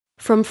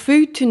From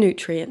food to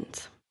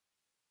nutrient.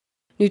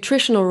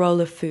 Nutritional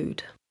role of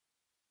food.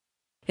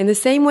 In the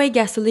same way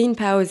gasoline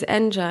powers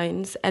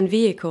engines and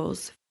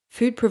vehicles,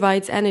 food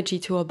provides energy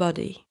to our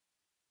body.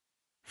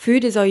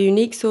 Food is our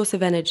unique source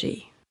of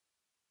energy.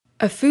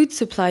 A food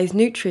supplies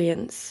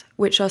nutrients,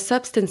 which are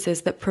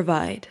substances that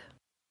provide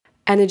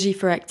energy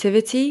for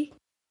activity,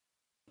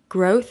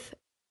 growth,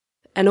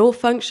 and all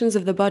functions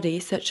of the body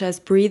such as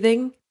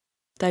breathing,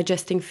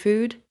 digesting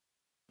food,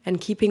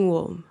 and keeping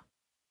warm.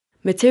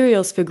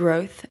 Materials for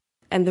growth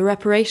and the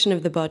reparation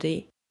of the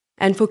body,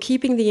 and for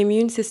keeping the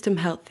immune system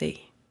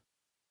healthy.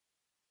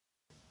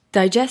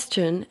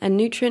 Digestion and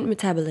nutrient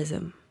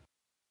metabolism.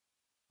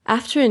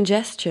 After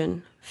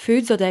ingestion,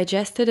 foods are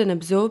digested and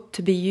absorbed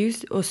to be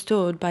used or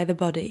stored by the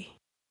body.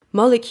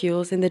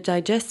 Molecules in the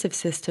digestive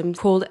system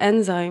called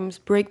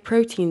enzymes break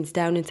proteins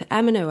down into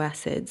amino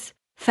acids,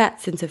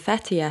 fats into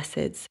fatty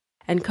acids,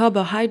 and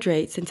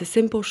carbohydrates into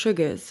simple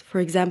sugars, for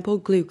example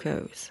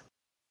glucose.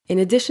 In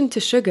addition to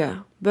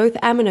sugar, both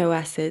amino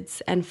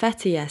acids and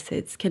fatty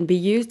acids can be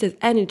used as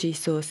energy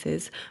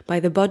sources by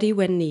the body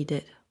when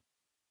needed.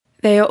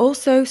 They are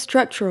also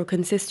structural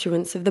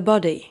constituents of the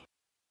body.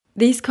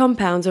 These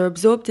compounds are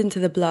absorbed into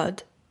the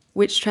blood,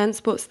 which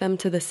transports them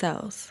to the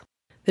cells.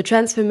 The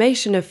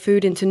transformation of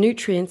food into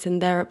nutrients and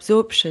their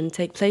absorption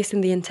take place in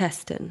the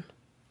intestine.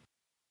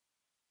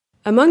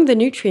 Among the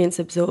nutrients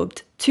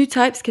absorbed, two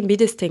types can be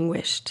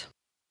distinguished.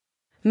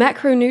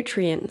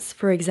 Macronutrients,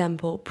 for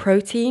example,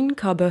 protein,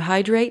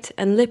 carbohydrate,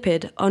 and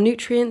lipid, are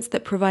nutrients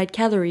that provide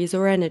calories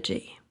or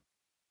energy.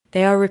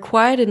 They are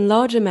required in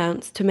large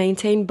amounts to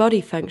maintain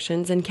body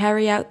functions and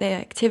carry out their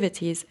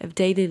activities of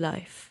daily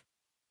life.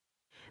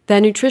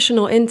 Their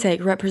nutritional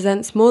intake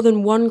represents more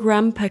than 1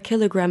 gram per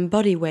kilogram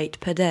body weight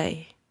per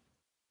day.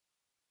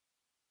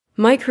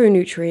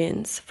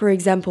 Micronutrients, for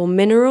example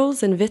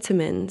minerals and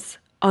vitamins,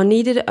 are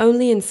needed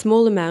only in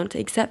small amount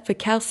except for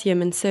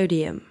calcium and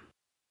sodium.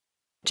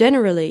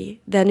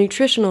 Generally, their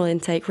nutritional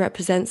intake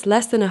represents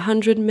less than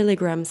 100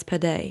 milligrams per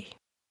day.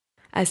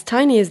 As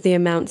tiny as the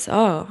amounts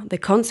are, the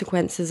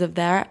consequences of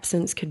their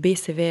absence could be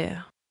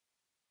severe.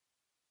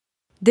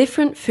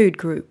 Different food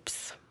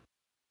groups.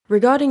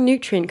 Regarding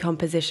nutrient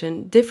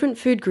composition, different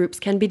food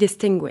groups can be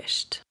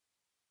distinguished.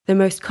 The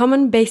most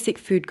common basic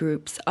food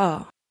groups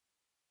are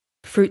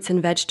fruits and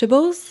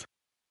vegetables,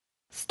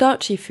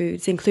 starchy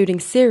foods including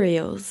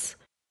cereals,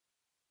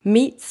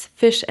 meats,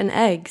 fish and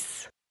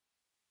eggs,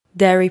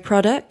 dairy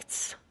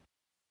products,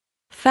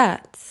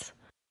 fats,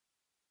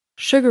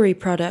 sugary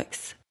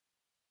products,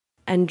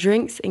 and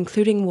drinks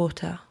including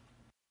water.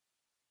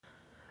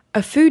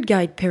 A food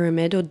guide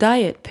pyramid or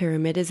diet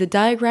pyramid is a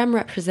diagram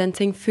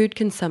representing food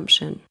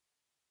consumption.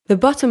 The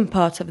bottom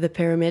part of the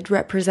pyramid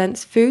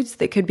represents foods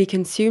that could be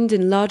consumed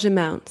in large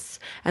amounts,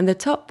 and the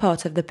top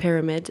part of the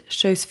pyramid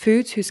shows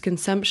foods whose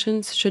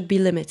consumptions should be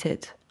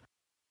limited.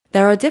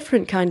 There are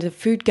different kinds of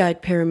food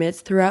guide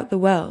pyramids throughout the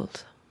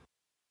world.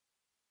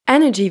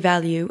 Energy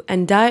value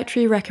and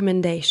dietary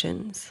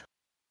recommendations.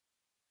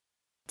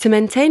 To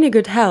maintain a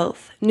good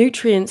health,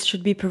 nutrients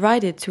should be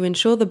provided to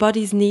ensure the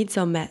body's needs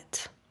are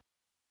met.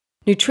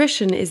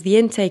 Nutrition is the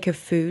intake of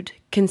food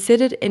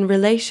considered in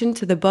relation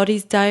to the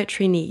body's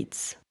dietary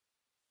needs.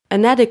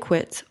 An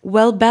adequate,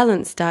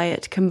 well-balanced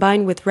diet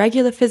combined with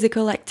regular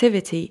physical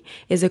activity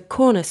is a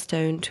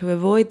cornerstone to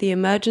avoid the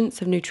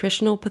emergence of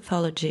nutritional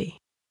pathology.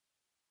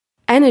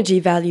 Energy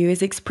value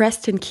is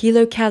expressed in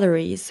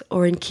kilocalories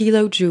or in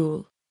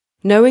kilojoule,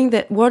 knowing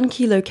that 1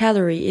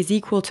 kilocalorie is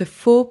equal to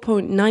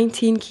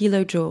 4.19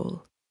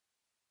 kilojoule.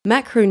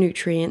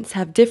 Macronutrients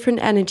have different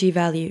energy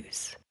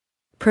values.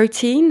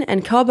 Protein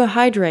and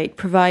carbohydrate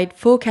provide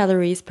 4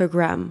 calories per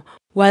gram,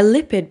 while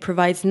lipid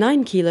provides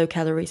 9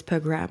 kilocalories per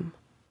gram.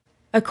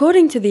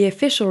 According to the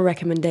official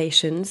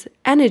recommendations,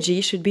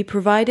 energy should be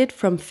provided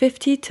from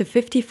 50 to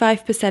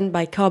 55%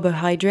 by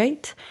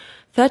carbohydrate,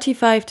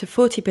 35 to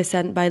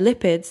 40% by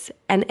lipids,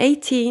 and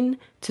 18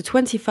 to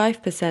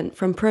 25%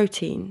 from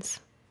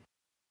proteins.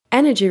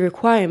 Energy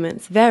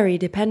requirements vary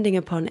depending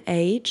upon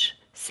age,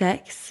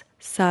 sex,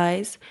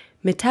 size,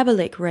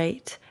 metabolic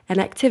rate, and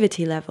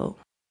activity level.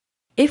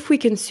 If we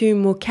consume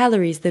more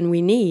calories than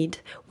we need,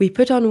 we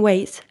put on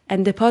weight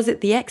and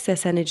deposit the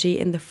excess energy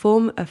in the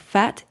form of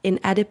fat in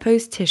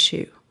adipose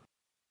tissue.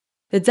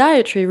 The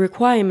dietary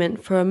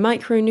requirement for a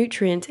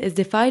micronutrient is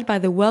defined by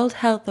the World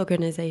Health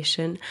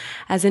Organization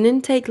as an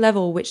intake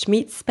level which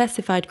meets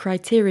specified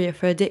criteria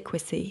for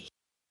adequacy,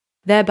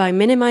 thereby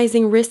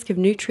minimizing risk of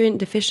nutrient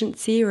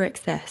deficiency or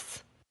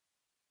excess.